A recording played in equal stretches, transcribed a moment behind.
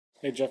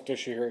Hey, Jeff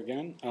Disher here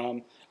again.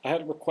 I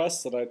had a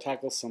request that I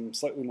tackle some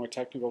slightly more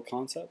technical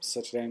concepts,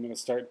 so today I'm going to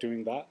start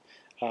doing that.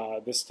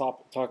 This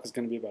talk is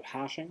going to be about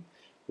hashing,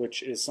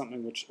 which is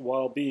something which,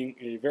 while being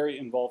a very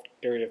involved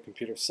area of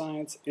computer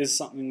science, is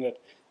something that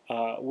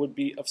would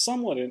be of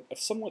somewhat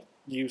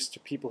use to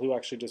people who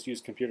actually just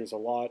use computers a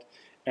lot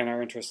and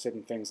are interested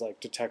in things like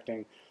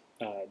detecting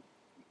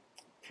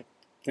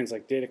things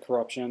like data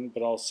corruption,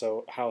 but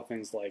also how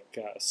things like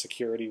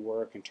security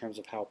work in terms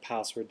of how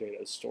password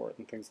data is stored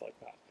and things like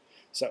that.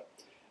 So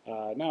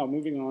now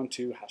moving on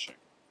to hashing.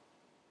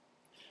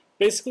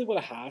 Basically what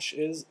a hash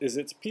is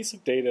it's a piece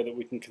of data that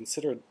we can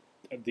consider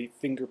the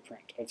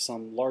fingerprint of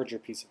some larger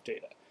piece of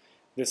data.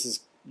 This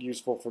is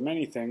useful for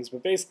many things,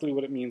 but basically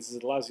what it means is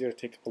it allows you to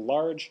take a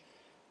large,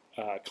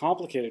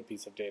 complicated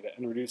piece of data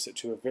and reduce it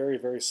to a very,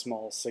 very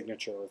small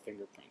signature or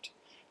fingerprint.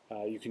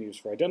 You can use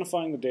for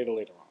identifying the data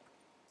later on.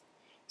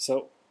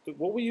 So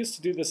what we use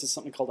to do this is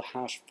something called a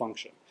hash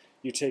function.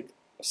 You take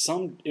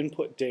some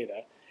input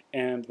data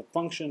and the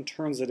function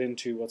turns it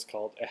into what's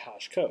called a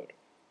hash code.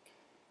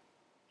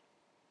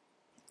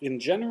 In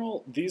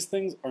general, these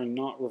things are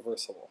not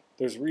reversible.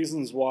 There's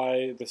reasons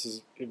why this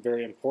is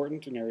very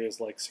important in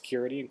areas like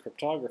security and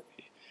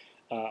cryptography.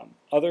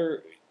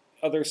 Other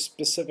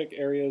specific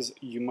areas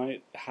you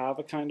might have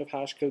a kind of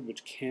hash code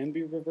which can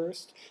be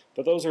reversed,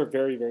 but those are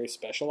very, very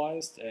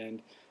specialized,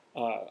 and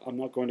I'm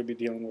not going to be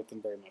dealing with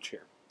them very much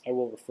here. I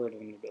will refer to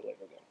them a bit later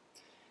though.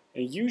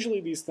 And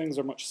usually these things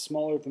are much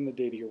smaller than the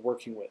data you're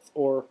working with,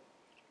 or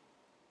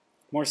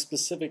more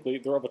specifically,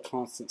 they're of a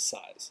constant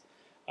size.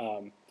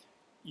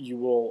 You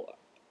will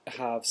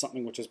have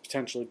something which is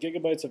potentially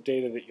gigabytes of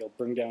data that you'll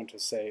bring down to,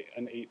 say,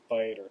 an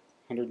 8-byte or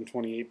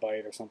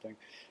 128-byte or something.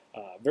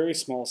 Very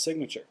small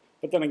signature.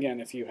 But then again,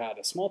 if you had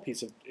a small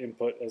piece of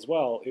input as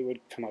well, it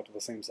would come out to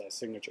the same size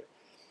signature.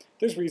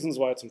 There's reasons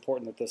why it's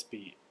important that this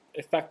be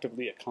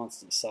effectively a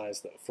constant size,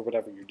 though, for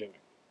whatever you're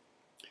doing.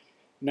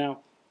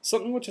 Now,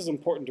 something which is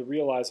important to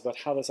realize about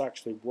how this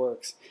actually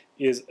works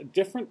is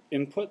different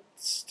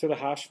inputs to the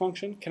hash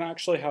function can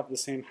actually have the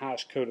same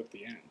hash code at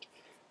the end,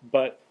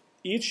 but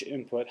each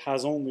input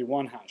has only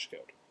one hash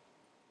code.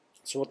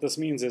 So what this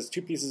means is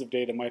two pieces of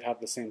data might have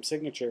the same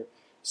signature,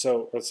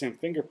 or the same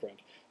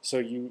fingerprint, so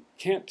you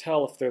can't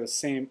tell if they're the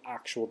same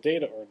actual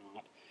data or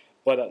not,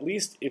 but at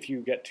least if you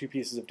get two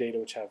pieces of data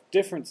which have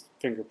different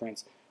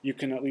fingerprints, you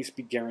can at least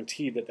be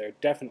guaranteed that they're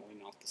definitely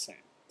not the same.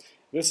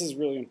 This is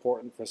really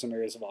important for some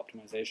areas of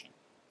optimization.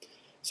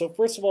 So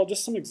first of all,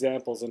 just some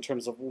examples in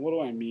terms of what do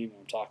I mean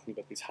when I'm talking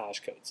about these hash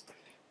codes.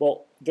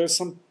 Well,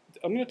 I'm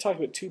going to talk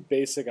about two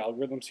basic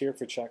algorithms here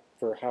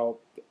for how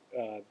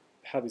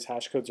these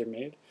hash codes are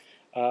made.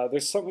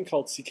 There's something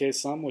called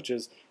CK-sum, which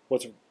is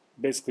what's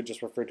basically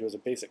just referred to as a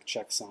basic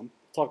checksum. I'll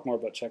talk more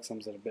about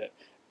checksums in a bit,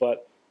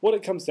 but what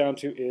it comes down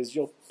to is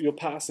you'll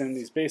pass in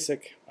these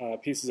basic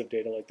pieces of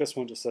data, like this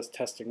one just says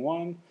testing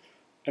 1,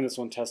 and this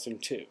one testing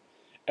 2.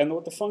 And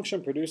what the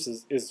function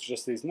produces is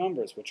just these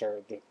numbers, which are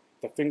the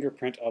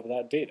fingerprint of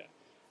that data.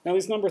 Now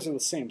these numbers are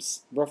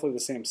roughly the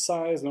same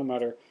size, no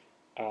matter,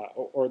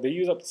 or they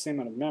use up the same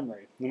amount of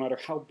memory, no matter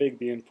how big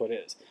the input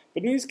is.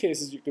 But in these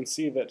cases, you can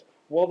see that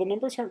while the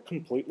numbers aren't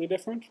completely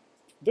different,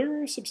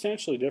 they're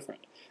substantially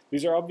different.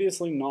 These are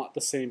obviously not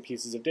the same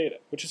pieces of data,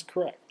 which is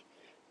correct.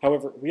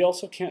 However, we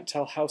also can't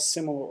tell how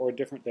similar or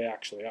different they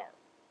actually are.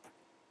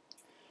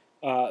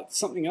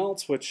 Something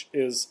else which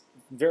is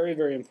very,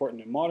 very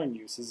important in modern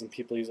uses, and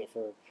people use it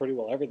for pretty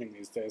well everything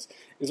these days,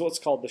 is what's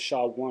called the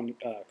SHA-1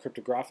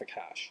 cryptographic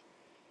hash.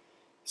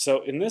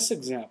 So in this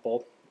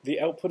example, the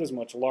output is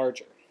much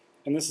larger.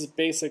 And this is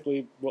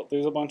basically, well,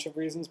 there's a bunch of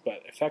reasons,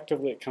 but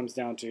effectively it comes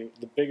down to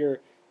the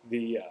bigger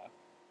the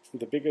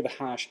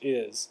hash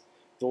is,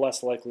 the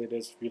less likely it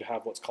is for you to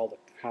have what's called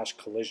a hash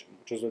collision,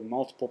 which is when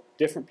multiple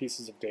different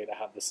pieces of data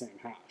have the same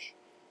hash.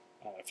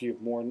 If you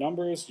have more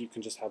numbers, you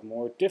can just have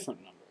more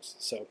different numbers.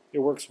 So it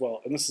works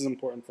well, and this is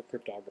important for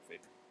cryptography.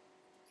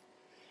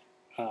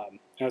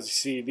 As you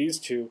see, these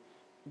two,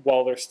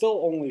 while they're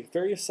still only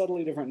very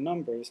subtly different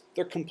numbers,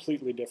 they're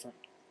completely different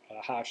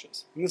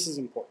hashes, and this is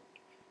important.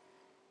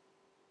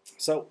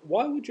 So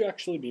why would you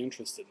actually be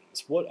interested in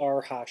this? What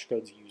are hash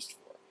codes used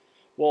for?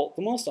 Well,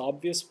 the most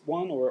obvious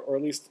one, or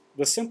at least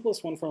the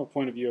simplest one from a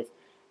point of view of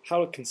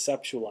how to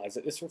conceptualize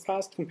it, is for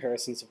fast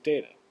comparisons of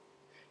data.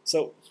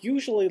 So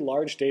usually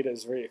large data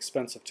is very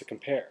expensive to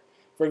compare.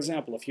 For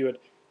example, if you had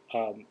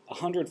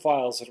 100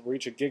 files that were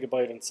each a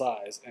gigabyte in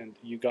size and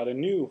you got a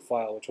new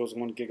file which was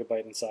 1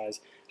 gigabyte in size,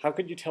 how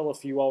could you tell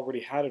if you already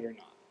had it or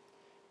not?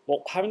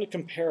 Well, having to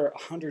compare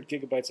 100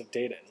 gigabytes of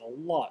data is a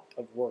lot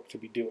of work to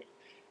be doing.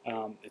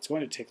 It's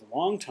going to take a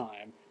long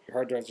time. Your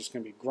hard drive's just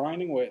going to be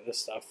grinding away at this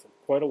stuff for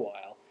quite a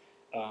while.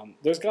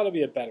 There's got to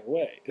be a better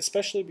way,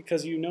 especially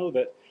because you know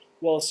that,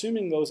 well,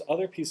 assuming those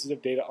other pieces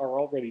of data are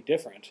already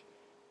different,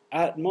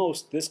 at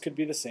most, this could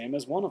be the same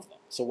as one of them.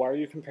 So why are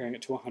you comparing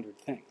it to 100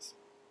 things?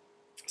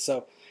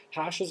 So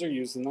hashes are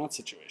used in that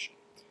situation.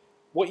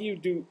 What you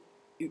do,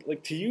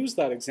 like to use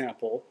that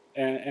example,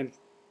 and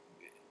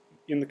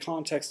in the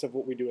context of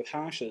what we do with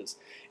hashes,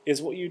 is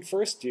what you'd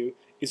first do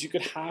is you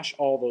could hash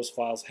all those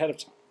files ahead of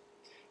time.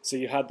 So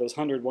you had those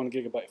 100 1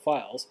 GB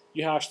files,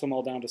 you hash them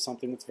all down to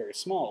something that's very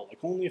small, like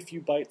only a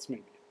few bytes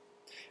maybe.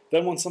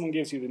 Then when someone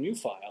gives you the new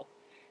file,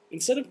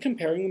 instead of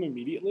comparing them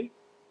immediately,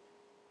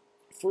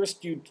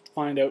 first you'd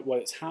find out what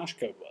its hash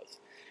code was,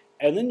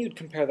 and then you'd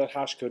compare that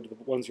hash code to the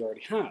ones you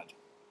already had.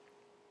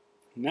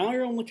 Now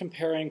you're only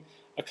comparing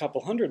a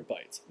couple hundred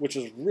bytes, which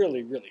is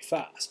really, really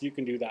fast. You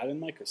can do that in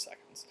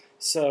microseconds.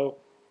 So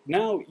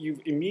now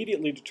you've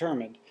immediately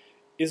determined,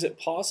 is it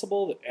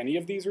possible that any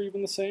of these are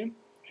even the same?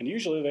 And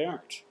usually they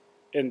aren't.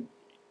 And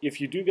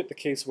if you do get the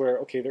case where,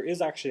 okay, there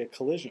is actually a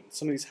collision,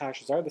 some of these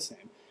hashes are the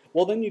same,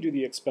 well then you do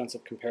the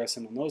expensive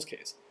comparison in those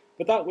cases.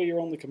 But that way you're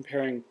only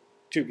comparing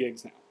 2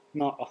 gigs now,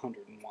 not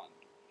 101.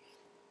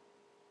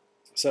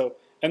 So,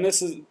 and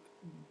this is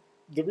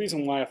the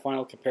reason why a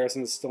final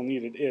comparison is still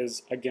needed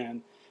is,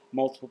 again,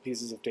 multiple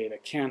pieces of data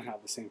can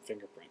have the same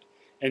fingerprint.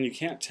 And you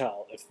can't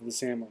tell if they're the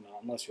same or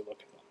not unless you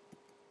look at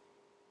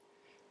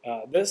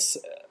them.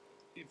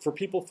 For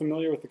people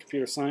familiar with the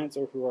computer science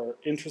or who are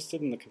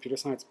interested in the computer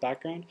science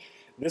background,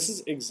 this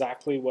is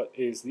exactly what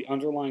is the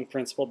underlying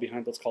principle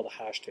behind what's called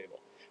a hash table,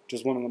 which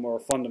is one of the more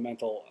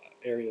fundamental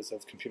areas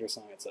of computer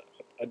science,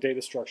 a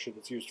data structure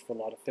that's used for a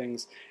lot of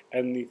things,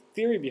 and the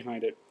theory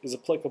behind it is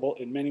applicable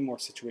in many more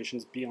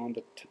situations beyond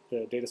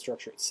the data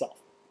structure itself.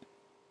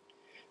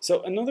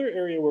 So another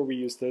area where we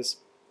use this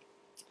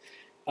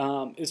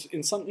is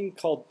in something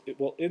called,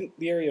 well, in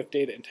the area of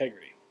data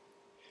integrity.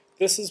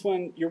 This is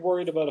when you're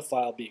worried about a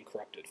file being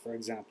corrupted, for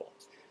example.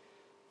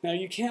 Now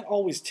you can't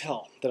always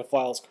tell that a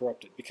file is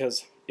corrupted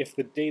because if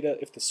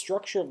the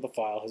structure of the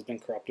file has been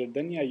corrupted,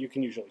 then yeah, you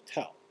can usually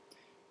tell.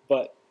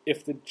 But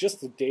if just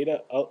the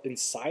data out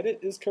inside it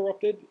is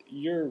corrupted,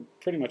 you're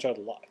pretty much out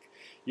of luck.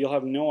 You'll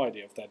have no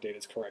idea if that data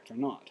is correct or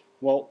not.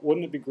 Well,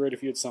 wouldn't it be great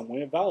if you had some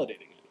way of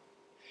validating it?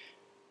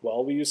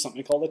 Well, we use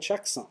something called a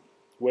checksum,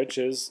 which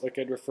is, like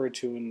I'd referred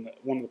to in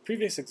one of the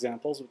previous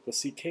examples with the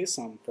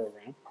CKsum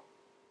program,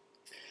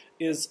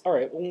 is, all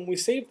right, well, when we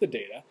save the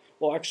data,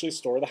 we'll actually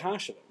store the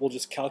hash of it. We'll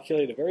just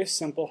calculate a very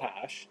simple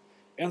hash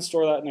and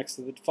store that next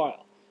to the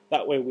file.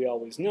 That way we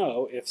always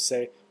know if,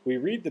 say, we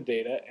read the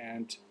data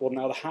and, well,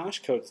 now the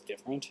hash code is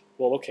different,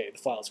 well, okay, the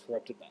file is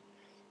corrupted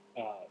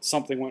then.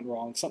 Something went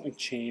wrong, something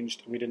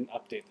changed, we didn't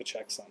update the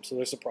checksum, so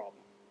there's a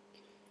problem.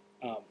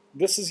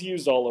 This is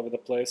used all over the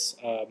place.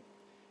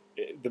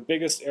 The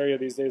biggest area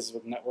these days is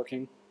with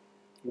networking.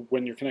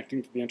 When you're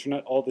connecting to the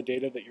internet, all the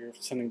data that you're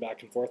sending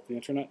back and forth to the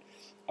internet,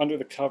 under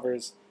the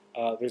covers,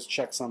 there's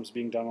checksums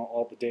being done on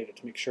all the data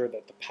to make sure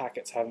that the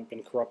packets haven't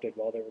been corrupted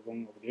while they were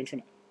going over the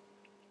internet.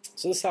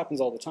 So this happens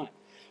all the time.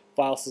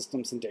 File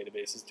systems and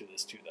databases do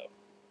this too, though.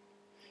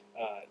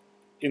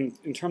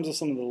 In terms of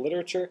some of the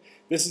literature,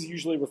 this is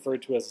usually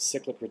referred to as a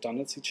cyclic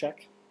redundancy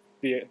check.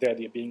 The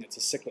idea being it's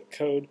a cyclic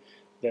code,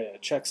 the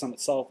checksum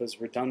itself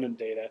is redundant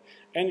data,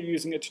 and you're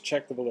using it to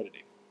check the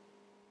validity.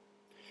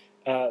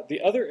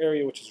 The other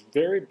area which is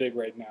very big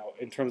right now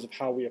in terms of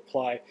how we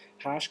apply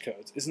hash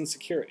codes is in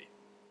security.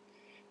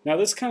 Now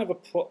this kind of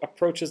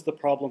approaches the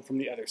problem from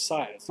the other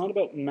side. It's not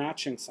about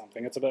matching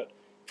something, it's about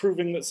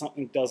proving that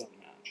something doesn't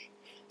match.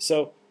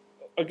 So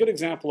a good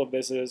example of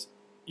this is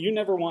you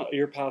never want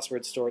your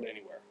password stored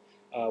anywhere.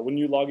 When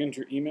you log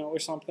into your email or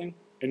something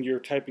and you're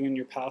typing in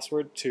your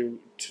password to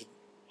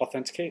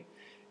authenticate,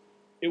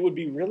 it would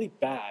be really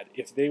bad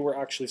if they were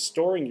actually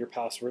storing your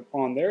password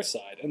on their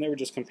side and they were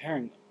just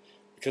comparing them.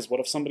 Because what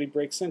if somebody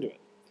breaks into it?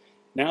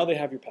 Now they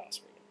have your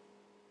password.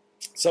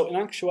 So in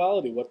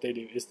actuality, what they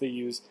do is they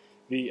use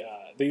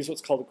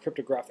what's called a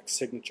cryptographic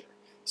signature.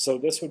 So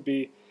this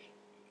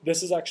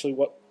is actually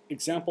what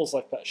examples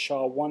like that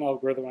SHA-1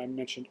 algorithm I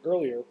mentioned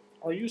earlier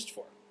are used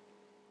for.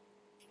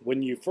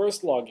 When you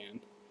first log in,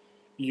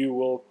 you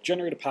will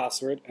generate a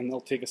password and they'll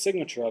take a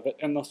signature of it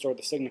and they'll store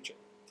the signature.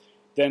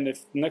 Then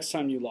if next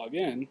time you log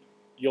in,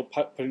 you'll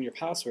put in your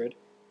password,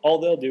 all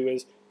they'll do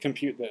is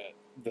compute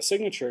the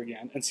signature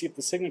again and see if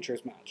the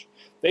signatures match.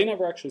 They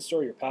never actually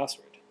store your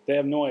password. They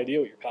have no idea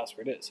what your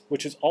password is,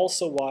 which is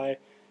also why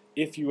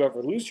if you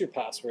ever lose your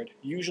password,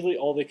 usually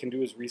all they can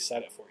do is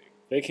reset it for you.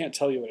 They can't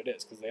tell you what it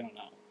is because they don't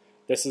know.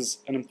 This is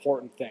an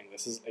important thing.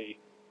 This is a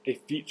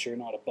feature,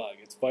 not a bug.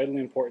 It's vitally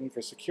important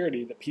for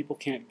security that people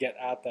can't get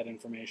at that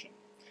information.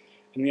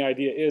 And the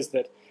idea is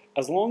that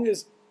as long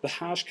as the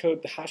hash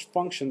code, the hash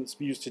function that's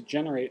used to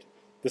generate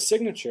the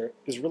signature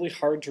is really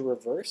hard to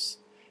reverse,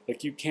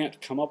 like you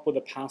can't come up with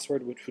a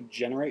password which would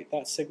generate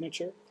that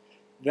signature,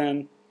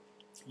 then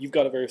you've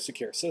got a very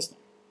secure system.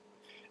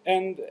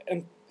 And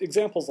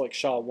examples like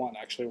SHA-1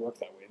 actually work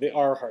that way. They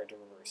are hard to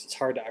reverse. It's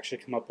hard to actually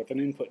come up with an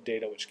input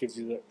data which gives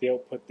you the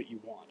output that you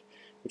want,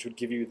 which would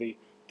give you the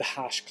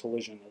hash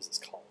collision, as it's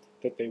called,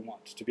 that they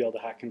want to be able to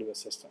hack into a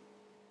system.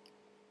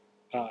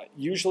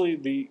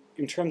 Usually,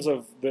 in terms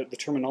of the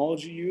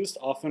terminology used,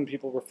 often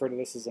people refer to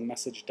this as a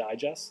message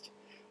digest,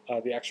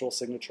 the actual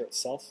signature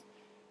itself.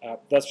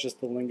 That's just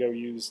the lingo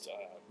used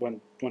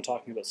when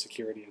talking about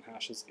security and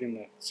hashes in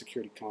the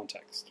security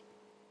context.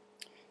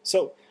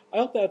 So I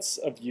hope that's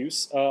of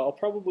use. I'll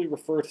probably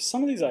refer to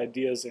some of these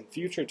ideas in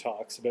future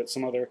talks about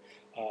some other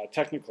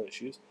technical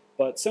issues,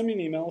 But send me an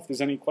email if there's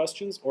any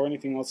questions or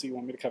anything else that you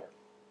want me to cover.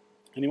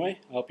 Anyway,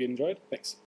 I hope you enjoyed. Thanks.